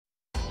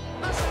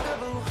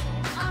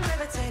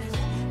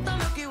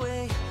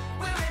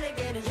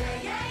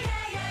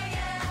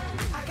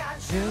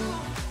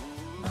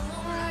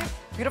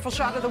Beautiful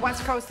shot of the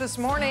West Coast this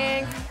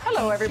morning.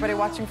 Hello, everybody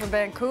watching from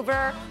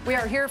Vancouver. We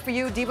are here for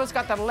you. Devo's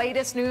got the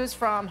latest news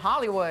from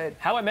Hollywood.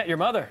 How I Met Your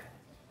Mother.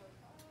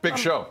 Big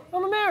show.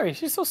 Mama Mary,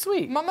 she's so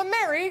sweet. Mama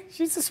Mary?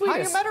 She's the sweetest.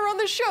 How you met her on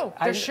this show?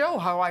 The show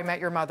How I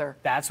Met Your Mother.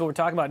 That's what we're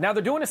talking about. Now,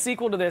 they're doing a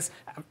sequel to this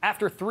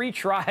after 3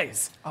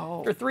 tries. Oh.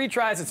 After 3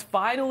 tries, it's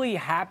finally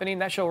happening.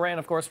 That show ran,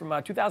 of course, from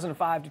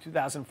 2005 to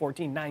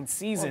 2014, 9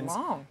 seasons. Oh,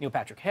 long. Neil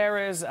Patrick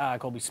Harris,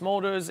 Colby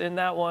Smulders in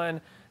that one,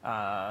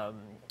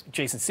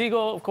 Jason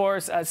Segel, of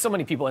course. So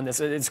many people in this.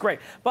 It's great.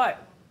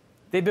 But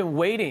they've been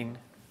waiting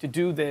to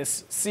do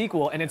this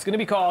sequel, and it's going to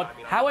be called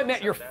How I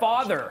Met Your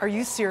Father. Are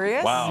you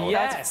serious? Wow.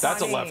 Yes.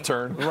 That's a left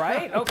turn.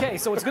 Right? Okay,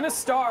 so it's going to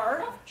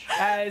star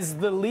as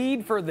the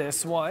lead for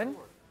this one,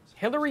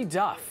 Hilary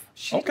Duff.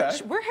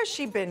 Where has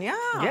she been?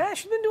 Yeah,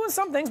 she's been doing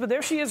some things, but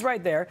there she is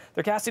right there.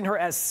 They're casting her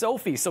as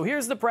Sophie. So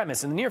here's the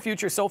premise. In the near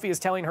future, Sophie is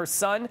telling her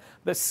son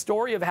the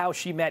story of how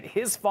she met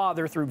his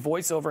father through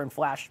voiceover and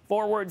flash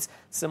forwards,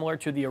 similar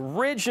to the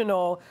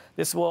original.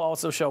 This will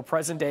also show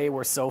present day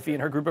where Sophie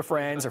and her group of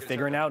friends are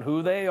figuring out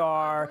who they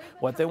are,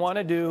 what they want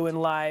to do in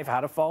life,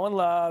 how to fall in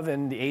love,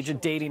 and the age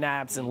of dating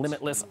apps and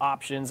limitless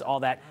options,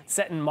 all that,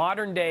 set in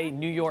modern day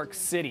New York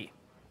City.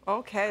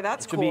 Okay,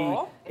 that's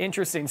cool. Be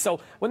interesting. So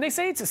when they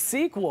say it's a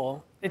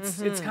sequel,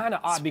 it's kind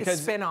of odd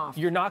because spin-off.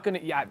 You're not going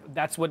to. Yeah,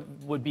 that's what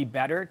would be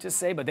better to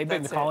say, but they've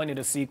been calling it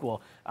a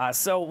sequel.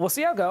 So we'll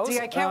see how it goes. See,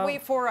 I can't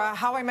wait for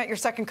How I Met Your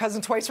Second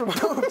Cousin Twice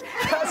Removed.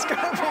 That's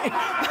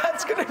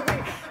gonna be.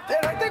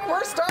 And I think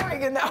we're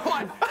starring in that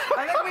one.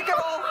 I think we can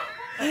all.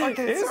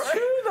 Okay, it's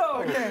true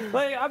though. Okay.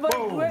 Like, I'm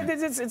like,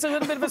 it's a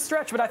little bit of a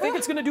stretch, but I think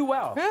it's going to do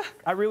well.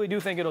 I really do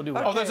think it'll do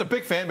well. Oh, there's a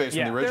big fan base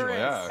in the original,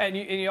 yeah. And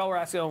y'all were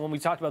asking when we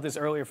talked about this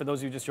earlier. For those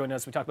of you who just joined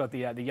us, we talked about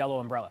the yellow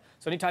umbrella.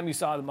 So anytime you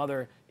saw the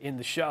mother in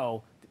the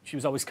show, she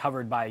was always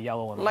covered by a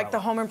yellow umbrella. Like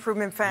the home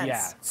improvement fence.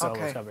 Yeah, so it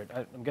was covered.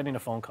 I'm getting a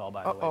phone call,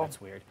 by the way. That's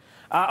weird.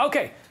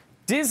 Okay,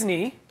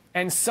 Disney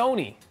and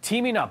Sony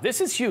teaming up.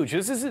 This is huge.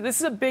 This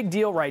is a big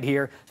deal right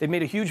here. They've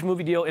made a huge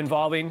movie deal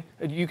involving.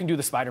 You can do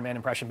the Spider-Man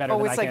impression better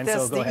than I can.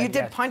 This. So go ahead. You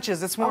did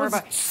punches. It's more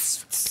about.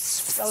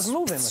 I was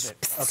moving with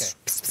it. Okay.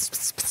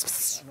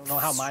 I don't know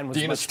how mine was.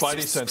 Dina's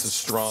spidey sense is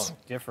strong.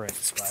 Different,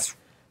 but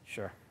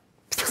sure.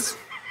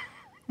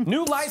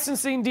 New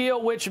licensing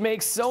deal, which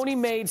makes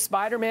Sony-made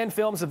Spider-Man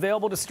films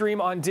available to stream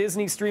on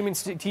Disney streaming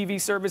TV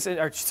services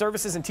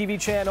and TV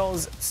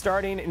channels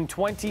starting in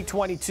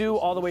 2022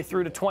 all the way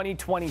through to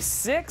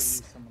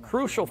 2026.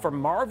 Crucial for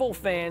Marvel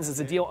fans as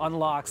the deal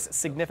unlocks a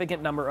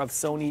significant number of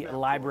Sony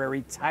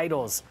library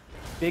titles.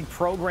 Big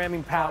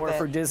programming power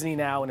for Disney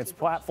now and its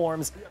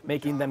platforms,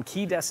 making them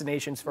key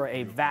destinations for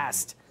a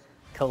vast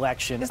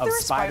collection of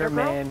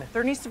Spider-Man.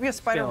 There needs to be a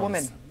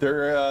Spider-Woman. Is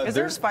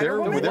there a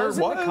Spider-Woman? There was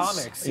in the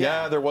comics.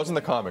 Yeah, there was in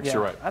the comics. Yeah.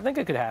 You're right. I think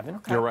it could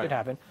happen. You're right. It could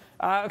happen.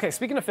 Okay,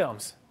 speaking of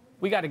films,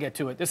 we got to get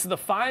to it. This is the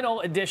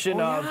final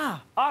edition of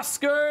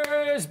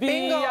Oscars.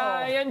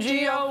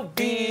 B-I-N-G-O,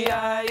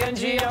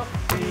 B-I-N-G-O,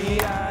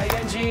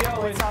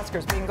 B-I-N-G-O. It's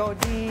Oscars. Bingo,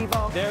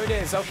 Devo. There it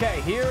is.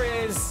 Okay, here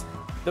is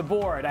the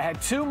board. I had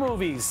 2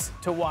 movies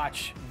to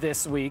watch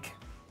this week.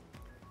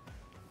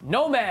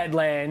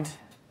 Nomadland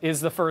is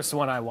the first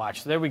one I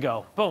watched. There we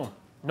go. Boom.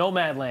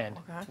 Nomadland.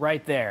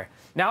 Right there.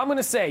 Now I'm going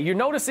to say, you're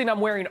noticing I'm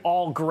wearing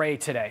all gray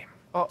today.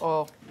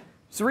 Uh-oh.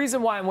 It's the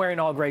reason why I'm wearing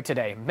all gray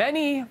today.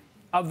 Many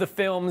of the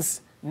films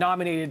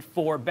nominated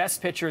for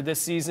Best Picture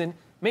this season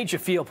made you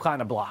feel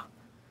kind of blah.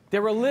 They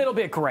were a little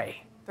bit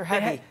gray. They're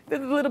heavy. A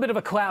little bit of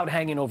a cloud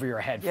hanging over your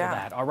head for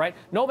that, all right?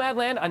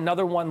 Nomadland,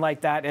 another one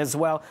like that as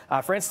well.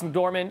 Frances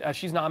McDormand,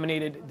 she's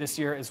nominated this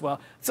year as well.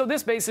 So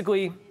this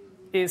basically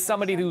is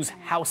somebody who's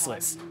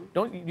houseless.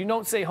 You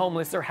don't say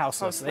homeless, they're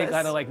houseless. They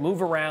kind of like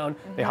move around,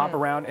 they hop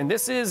around, and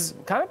this is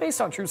kind of based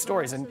on true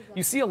stories. And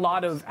you see a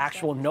lot of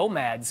actual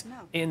nomads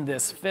in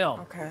this film.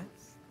 Okay.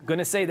 I'm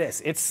gonna say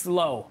this, it's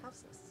slow.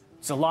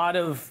 It's a lot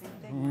of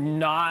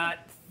not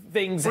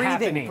things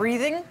happening.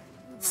 Breathing?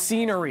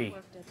 Scenery,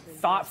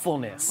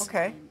 thoughtfulness.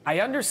 Okay. I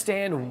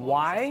understand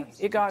why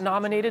it got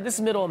nominated. This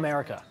is middle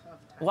America.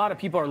 A lot of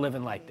people are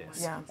living like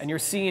this. Yeah. And you're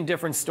seeing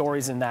different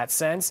stories in that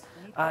sense.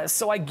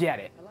 So I get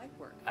it.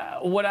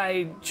 Would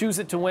I choose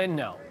it to win?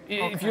 No.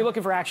 If you're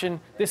looking for action,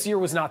 this year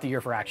was not the year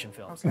for action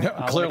films. No,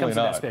 clearly when it comes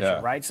to not. Best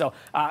Picture, right? So,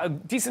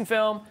 decent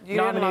film,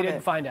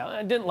 nominated, find out.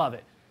 I didn't love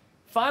it.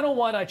 Final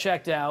one I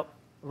checked out,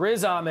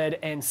 Riz Ahmed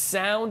and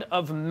Sound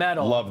of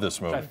Metal. Love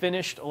this movie. Which I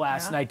finished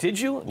last night. Did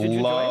you enjoy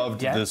it?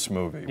 Loved this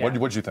movie. Yeah.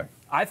 What'd you think?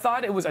 I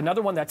thought it was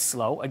another one that's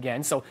slow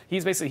again. So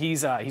he's basically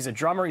he's a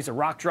drummer, he's a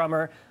rock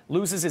drummer,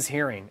 loses his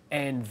hearing,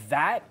 and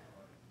that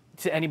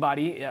to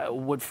anybody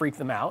would freak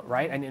them out,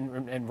 right?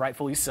 And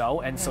rightfully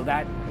so. And so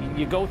that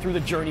you go through the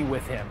journey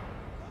with him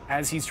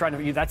as he's trying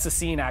to. That's the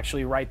scene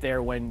actually right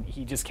there when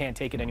he just can't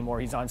take it anymore.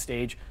 He's on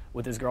stage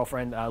with his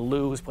girlfriend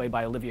Lou, who's played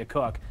by Olivia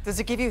Cook. Does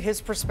it give you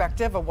his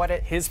perspective of what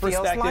it feels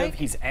like?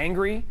 He's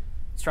angry.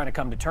 He's trying to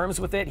come to terms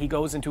with it. He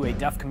goes into a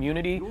deaf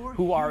community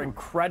who are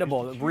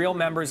incredible, real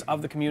members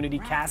of the community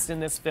cast in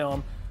this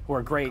film who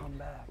are great.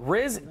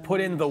 Riz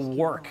put in the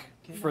work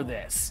for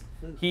this.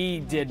 He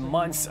did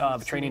months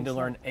of training to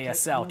learn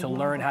ASL, to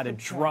learn how to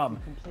drum.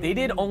 They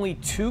did only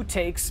 2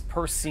 takes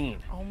per scene.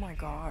 Oh my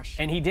gosh.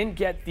 And he didn't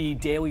get the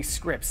daily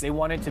scripts. They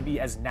wanted to be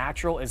as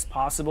natural as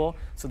possible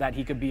so that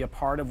he could be a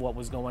part of what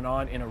was going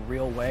on in a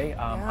real way.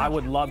 I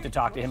would love to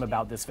talk to him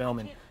about this film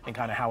and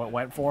kind of how it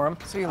went for him.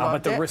 So you loved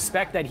but the it?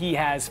 respect that he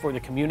has for the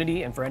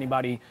community and for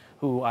anybody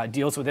who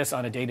deals with this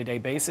on a day-to-day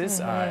basis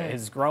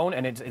has grown,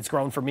 and it's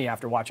grown for me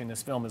after watching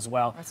this film as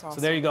well. That's awesome.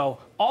 So there you go.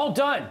 All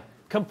done.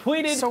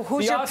 Completed So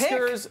who's the your pick?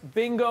 Oscars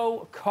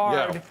bingo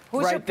card Yeah.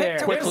 Who's right your pick there.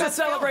 to win It's a this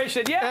film?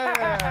 celebration.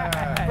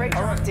 Yeah. Great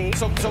job, D.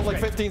 So like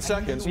 15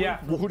 seconds. Yeah.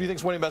 Who do you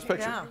think's winning Best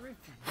Picture? Yeah.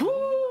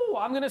 Whew,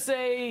 I'm going to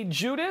say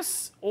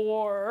Judas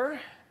or,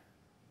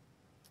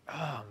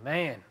 oh,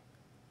 man.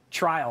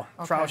 Trial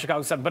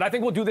Chicago 7. But I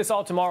think we'll do this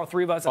all tomorrow,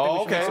 3 of us. I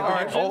think we should make some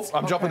predictions.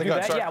 I'm jumping the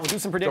gun. Sorry. Yeah, we'll do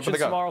some predictions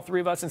tomorrow, 3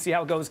 of us, and see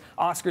how it goes.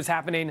 Oscars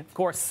happening, of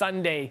course,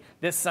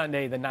 this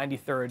Sunday, the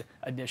 93rd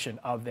edition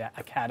of the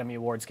Academy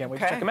Awards. Can't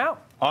wait to check them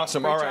out.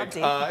 Awesome. Great All job,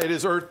 right. Dee. It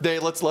is Earth Day.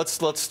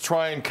 Let's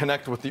try and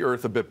connect with the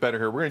Earth a bit better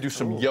here. We're going to do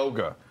some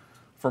yoga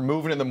for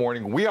moving in the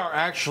morning. We are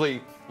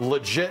actually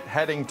legit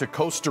heading to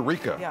Costa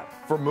Rica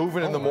for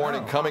moving in the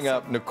morning. Coming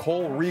up,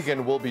 Nicole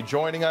Regan will be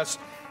joining us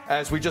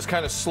as we just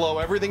kind of slow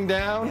everything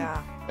down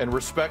and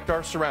respect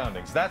our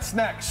surroundings. That's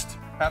next.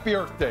 Happy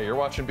Earth Day. You're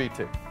watching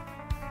BT.